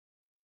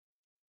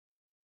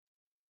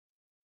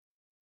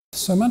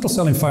So mantle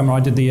cell lymphoma,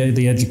 I did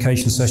the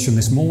education session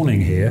this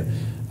morning here,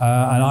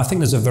 and I think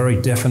there's a very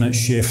definite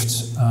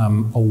shift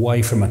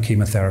away from a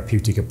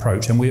chemotherapeutic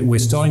approach, and we're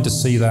starting to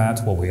see that,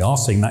 well, we are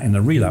seeing that in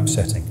the relapse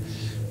setting.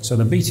 So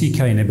the BTK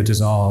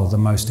inhibitors are the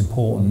most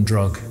important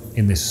drug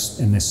in this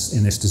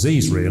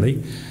disease, really.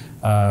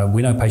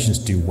 We know patients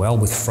do well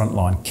with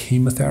frontline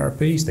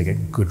chemotherapies, they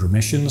get good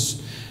remissions,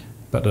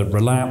 but at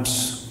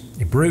relapse,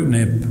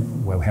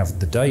 ibrutinib, where we have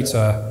the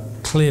data,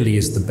 clearly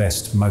is the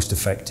best, most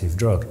effective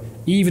drug.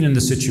 Even in the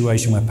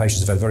situation where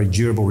patients have had very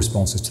durable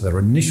responses to their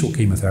initial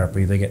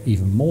chemotherapy, they get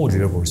even more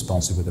durable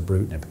responses with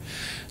ibrutinib.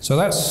 So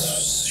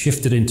that's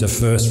shifted into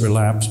first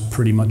relapse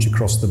pretty much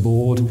across the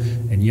board.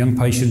 In young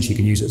patients, you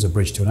can use it as a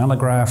bridge to an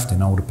allograft.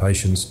 In older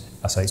patients,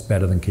 I say it's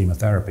better than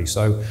chemotherapy.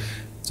 So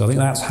I think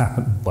that's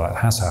happened, well, it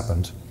has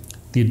happened.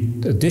 The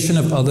addition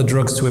of other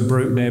drugs to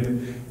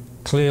ibrutinib,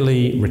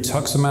 clearly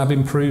rituximab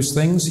improves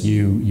things.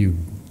 You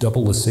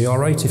double the CR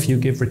rate if you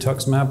give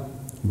rituximab.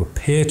 You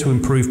appear to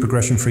improve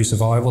progression-free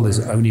survival.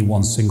 There's only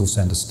one single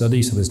center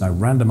study, so there's no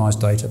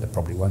randomized data. There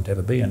probably won't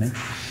ever be any.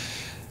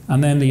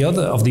 And then the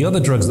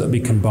other drugs that will be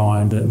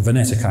combined,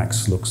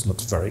 venetoclax looks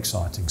very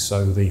exciting.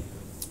 So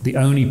the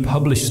only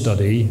published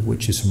study,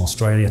 which is from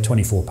Australia,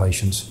 24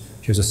 patients,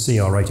 shows a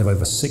CR rate of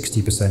over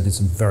 60% in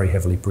some very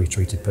heavily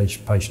pretreated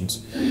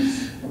patients.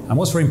 And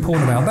what's very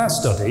important about that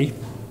study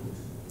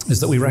is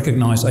that we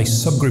recognize a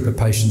subgroup of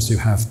patients who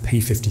have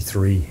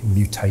P53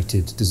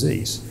 mutated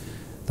disease.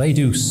 They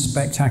do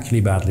spectacularly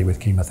badly with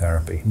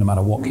chemotherapy, no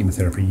matter what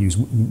chemotherapy you use.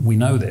 We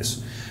know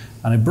this.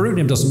 And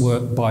ibrutinib doesn't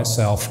work by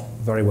itself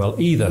very well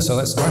either, so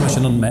that's very much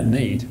an unmet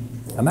need.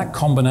 And that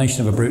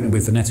combination of ibrutinib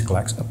with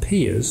venetoclax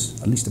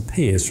at least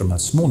appears from a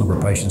small number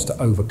of patients to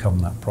overcome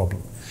that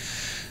problem.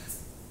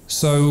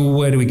 So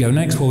where do we go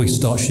next? Well, we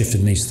start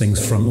shifting these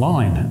things front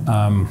line.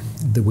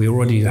 We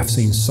already have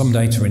seen some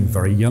data in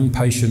very young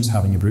patients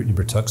having ibrutinib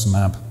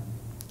rituximab,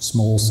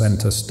 small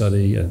center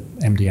study at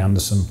MD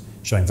Anderson,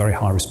 showing very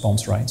high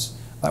response rates.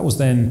 That was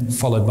then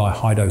followed by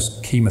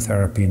high-dose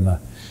chemotherapy in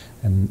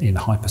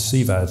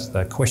hyper-CVAD.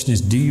 The question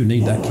is, do you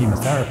need that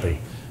chemotherapy?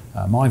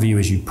 My view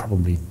is you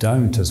probably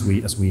don't as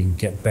we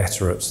get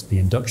better at the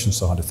induction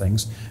side of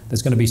things.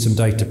 There's going to be some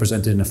data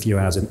presented in a few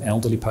hours in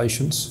elderly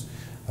patients.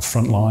 A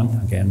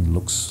frontline, again,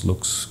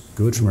 looks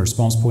good from a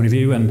response point of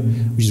view,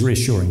 and which is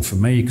reassuring for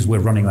me because we're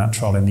running that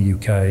trial in the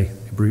UK,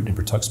 ibrutinib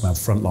rituximab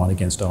frontline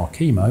against our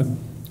chemo.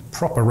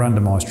 Proper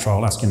randomized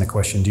trial asking the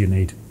question, do you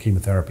need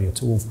chemotherapy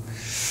at all?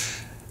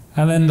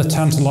 And then the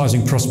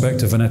tantalizing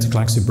prospect of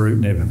venetoclax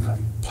ibrutinib,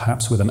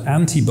 perhaps with an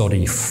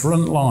antibody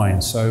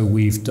frontline. So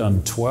we've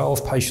done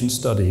 12 patient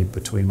study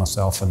between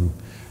myself and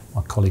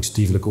my colleague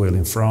Steve Legoyle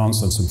in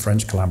France and some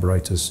French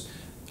collaborators.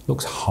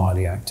 Looks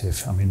highly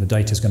active. I mean, the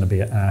data is going to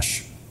be at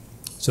ASH.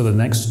 So the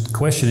next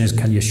question is,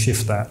 can you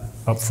shift that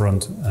up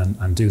front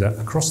and do that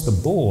across the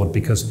board?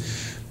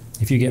 Because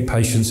if you get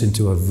patients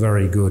into a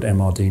very good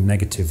MRD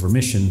negative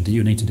remission, do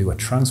you need to do a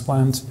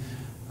transplant?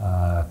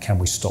 Can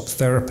we stop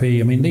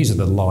therapy? I mean, these are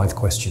the live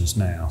questions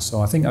now.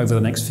 So I think over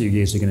the next few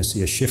years, you're going to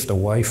see a shift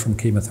away from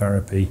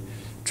chemotherapy,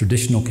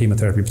 traditional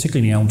chemotherapy,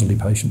 particularly in elderly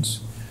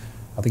patients.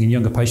 I think in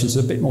younger patients,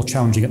 it's a bit more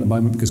challenging at the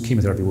moment because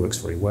chemotherapy works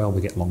very well.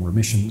 We get long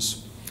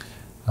remissions.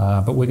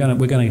 But we're going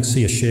to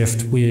see a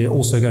shift. We're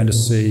also going to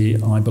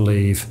see, I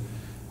believe,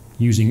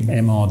 using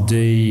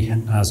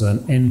MRD as an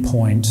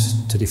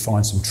endpoint to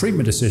define some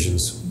treatment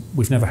decisions.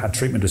 We've never had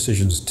treatment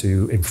decisions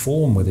to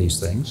inform with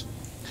these things,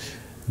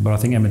 but I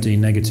think MRD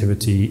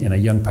negativity in a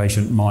young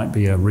patient might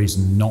be a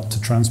reason not to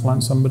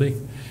transplant somebody.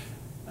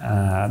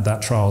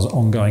 That trial's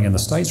ongoing in the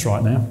States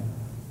right now.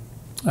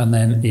 And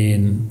then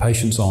in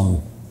patients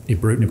on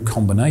ibrutinib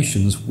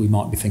combinations, we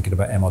might be thinking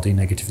about MRD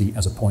negativity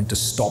as a point to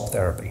stop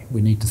therapy.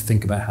 We need to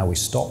think about how we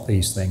stop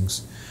these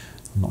things.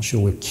 I'm not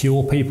sure we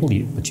cure people,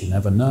 but you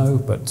never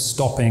know. But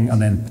stopping and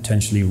then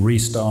potentially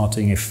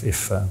restarting if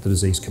the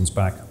disease comes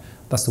back,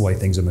 that's the way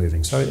things are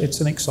moving. So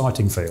it's an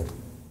exciting field.